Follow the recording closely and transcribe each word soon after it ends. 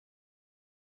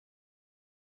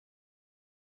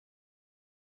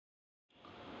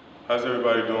How's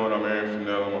everybody doing? I'm Aaron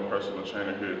Fennell. I'm a personal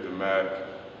trainer here at the MAC.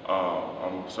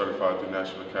 I'm certified through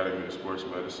National Academy of Sports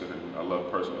Medicine, and I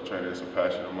love personal training. It's a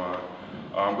passion of mine.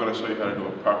 I'm going to show you how to do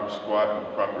a proper squat and a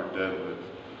proper deadlift.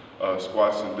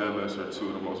 Squats and deadlifts are two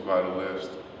of the most vital lifts.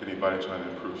 Anybody trying to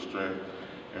improve strength,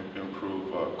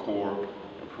 improve core,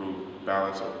 improve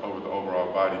balance over the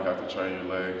overall body, you have to train your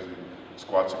legs. And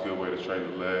squat's a good way to train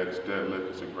the legs.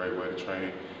 Deadlift is a great way to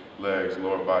train legs,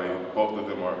 lower body. Both of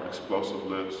them are explosive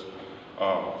lifts,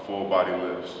 full body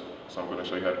lifts. So I'm going to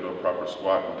show you how to do a proper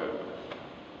squat and deadlift.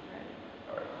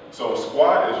 All right. So a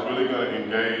squat is really going to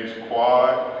engage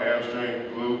quad, hamstring,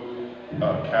 glute,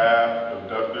 calf,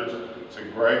 abductors. It's a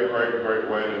great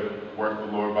way to work the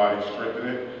lower body, strengthen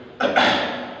it.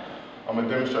 I'm going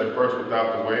to demonstrate first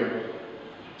without the weight.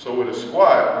 So with a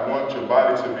squat, you want your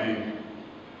body to be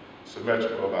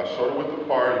symmetrical, about shoulder width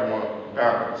apart. You want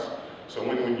balance. So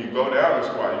when you go down the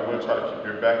squat, you want to try to keep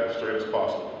your back as straight as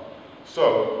possible.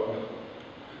 So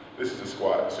this is a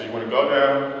squat. So you want to go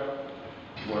down,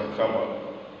 you want to come up.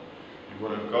 You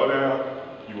want to go down,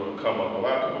 you want to come up. A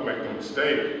lot of people make the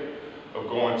mistake of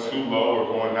going too low or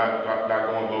going not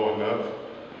going low enough.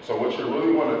 So what you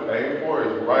really want to aim for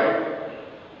is right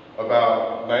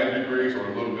about 90 degrees or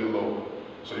a little bit lower.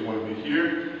 So you want to be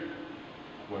here,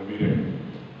 you want to be there. And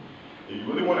you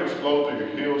really want to explode through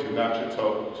your heels and not your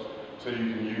toes. So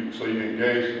you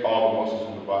engage all the muscles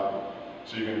in the body.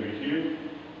 So you're going to be here,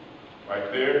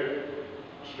 right there,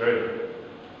 straight up.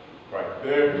 Right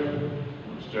there,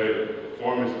 straight up.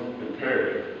 Form is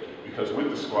imperative because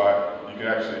with the squat, you can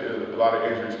actually, a lot of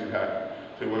injuries can happen.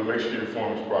 So you want to make sure your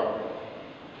form is proper.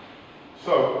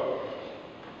 So,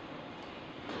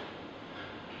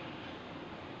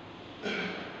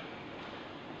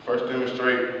 first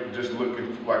demonstrate just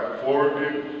looking like a forward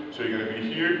view. So you're going to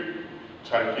be here.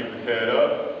 Try to keep the head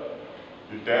up.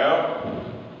 You're down.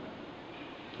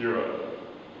 You're up.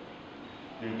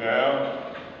 You're down.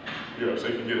 You're up. So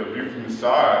you can get a view from the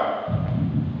side.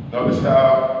 Notice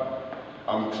how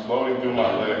I'm exploding through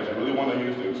my legs. You really want to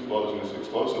use the explosion. It's an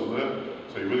explosive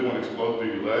lift. So you really want to explode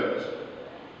through your legs.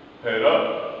 Head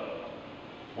up.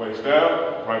 Waist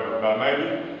down. Right about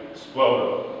 90.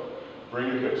 Explode up. Bring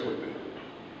your hips with it.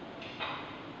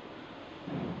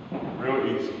 Real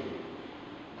easy.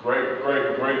 Great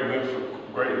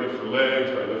lift for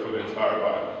legs, great lift for the entire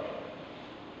body.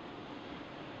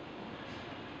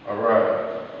 All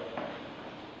right.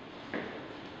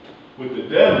 With the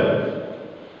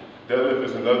deadlift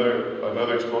is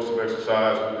another explosive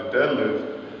exercise. With the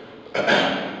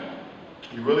deadlift,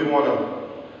 you really want to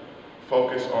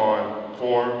focus on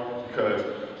form because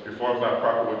if your form's not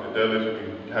proper with the deadlift, you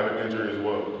can have an injury as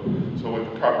well. So with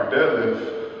the proper deadlift,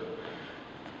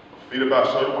 feet about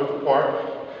shoulder width apart.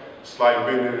 Slight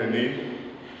bend in the knee.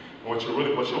 And what you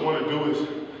want to do is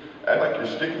act like you're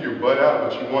sticking your butt out,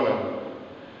 but you want to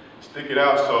stick it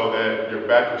out so that your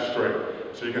back is straight.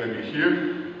 So you're going to be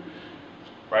here,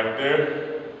 right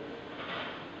there,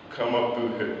 come up through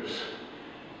the hips.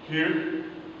 Here,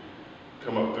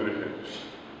 come up through the hips.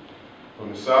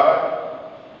 From the side,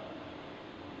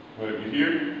 you're going to be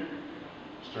here,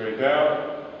 straight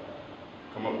down,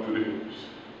 come up through the hips.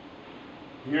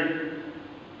 Here,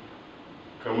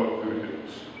 come up through the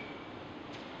hips.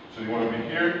 So you want to be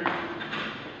here.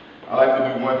 I like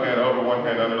to do one hand over, one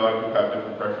hand under. A lot of people have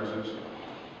different preferences.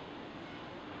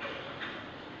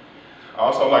 I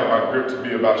also like my grip to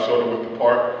be about shoulder width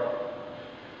apart.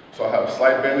 So I have a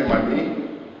slight bend in my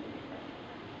knee.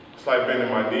 Slight bend in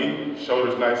my knee.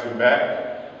 Shoulders nice and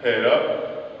back. Head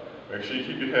up. Make sure you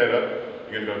keep your head up.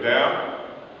 You're going to go down.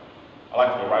 I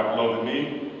like to go right below the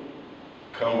knee.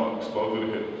 Come up. Explode through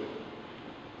the hip.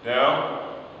 Down.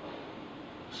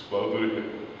 Explode through the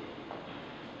hip.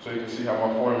 So you can see how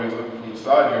my form is looking from the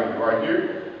side here. Right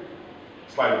here,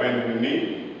 slight bend in the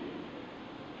knee.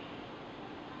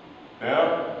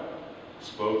 Down,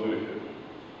 explode through the hip.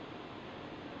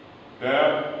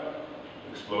 Down,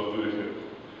 explode through the hip.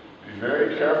 Be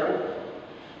very careful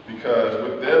because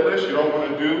with deadlifts, you don't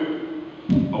want to do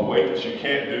a weight that you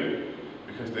can't do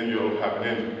because then you'll have an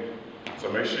injury.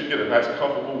 So make sure you get a nice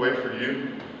comfortable weight for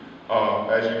you.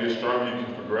 As you get stronger, you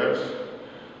can progress.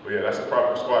 But yeah, that's a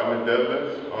proper squat and a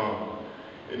deadlift.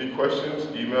 Any questions,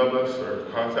 email us or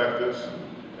contact us,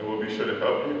 and we'll be sure to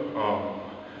help you.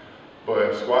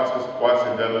 But squats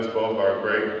and deadlifts both are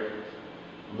great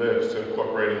lifts to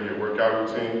incorporate in your workout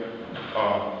routine.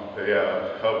 They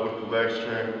help with the leg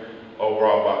strength,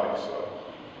 overall body. So